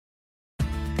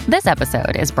This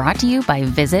episode is brought to you by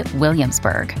Visit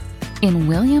Williamsburg. In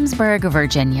Williamsburg,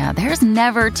 Virginia, there's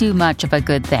never too much of a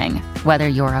good thing. Whether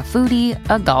you're a foodie,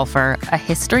 a golfer, a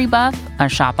history buff, a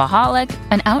shopaholic,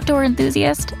 an outdoor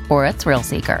enthusiast, or a thrill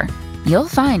seeker, you'll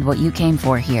find what you came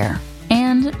for here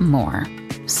and more.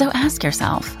 So ask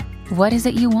yourself, what is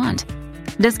it you want?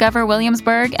 Discover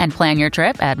Williamsburg and plan your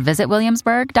trip at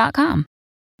visitwilliamsburg.com.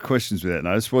 Questions without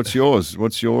notice. What's yours?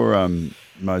 What's your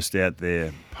most out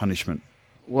there punishment?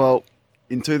 Well,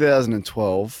 in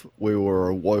 2012, we were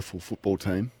a woeful football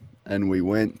team, and we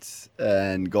went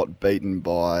and got beaten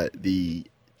by the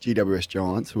GWS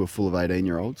Giants, who were full of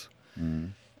 18-year-olds.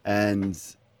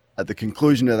 And at the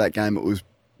conclusion of that game, it was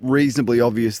reasonably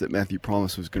obvious that Matthew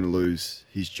Promise was going to lose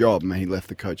his job. I mean, he left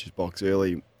the coach's box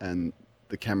early, and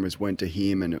the cameras went to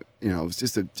him, and it was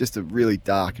just a really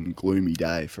dark and gloomy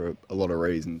day for a lot of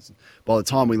reasons. By the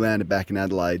time we landed back in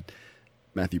Adelaide,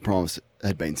 Matthew Promise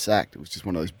had been sacked. It was just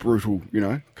one of those brutal,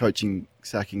 coaching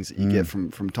sackings that you get from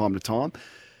time to time.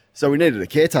 So we needed a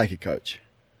caretaker coach.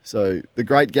 So the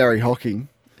great Gary Hocking,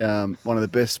 one of the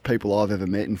best people I've ever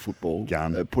met in football,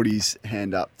 put his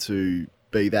hand up to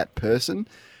be that person.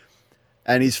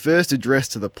 And his first address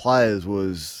to the players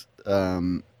was,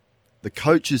 the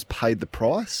coaches paid the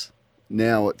price.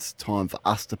 Now it's time for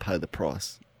us to pay the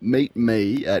price. Meet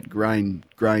me at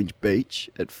Grange Beach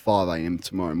at 5 a.m.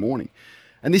 tomorrow morning.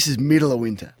 And this is middle of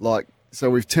winter.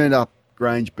 So we've turned up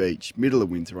Grange Beach, middle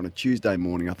of winter on a Tuesday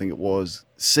morning, I think it was.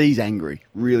 Sea's angry,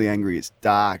 really angry. It's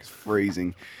dark, it's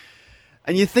freezing.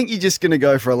 And you think you're just going to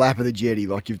go for a lap of the jetty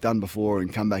like you've done before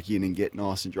and come back in and get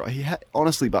nice and dry.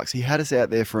 Honestly, Bucks, he had us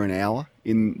out there for an hour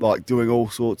in doing all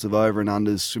sorts of over and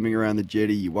unders, swimming around the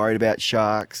jetty. You're worried about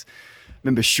sharks.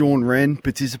 Remember Sean Wren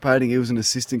participating. He was an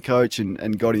assistant coach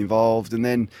and got involved. And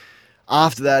then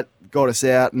after that, got us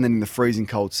out. And then in the freezing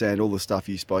cold sand, all the stuff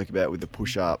you spoke about with the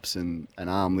push-ups and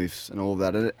arm lifts and all of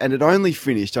that. And it only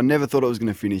finished. I never thought it was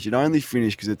going to finish. It only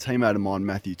finished because a teammate of mine,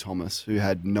 Matthew Thomas, who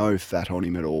had no fat on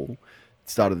him at all,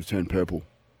 started to turn purple.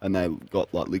 And they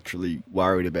got literally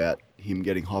worried about him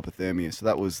getting hypothermia. So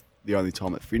that was the only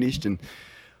time it finished. And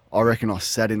I reckon I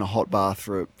sat in a hot bath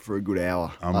for a good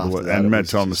hour. And Matt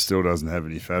Thomas still doesn't have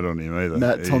any fat on him either.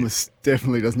 Matt Thomas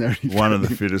definitely doesn't have any fat one of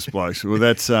the fittest blokes. Well,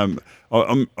 that's I'm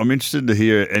interested to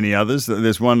hear any others.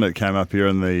 There's one that came up here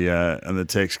on the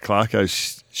text. Clarko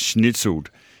schnitzeled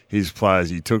his players.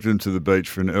 He took them to the beach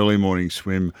for an early morning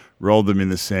swim, rolled them in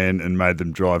the sand, and made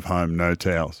them drive home, no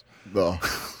towels. Oh.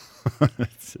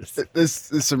 There's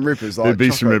some rippers. There'd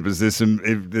be some rippers. There's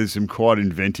some quite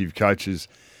inventive coaches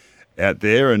out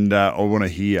there, and I want to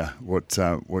hear what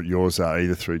yours are,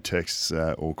 either through texts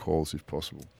or calls if possible.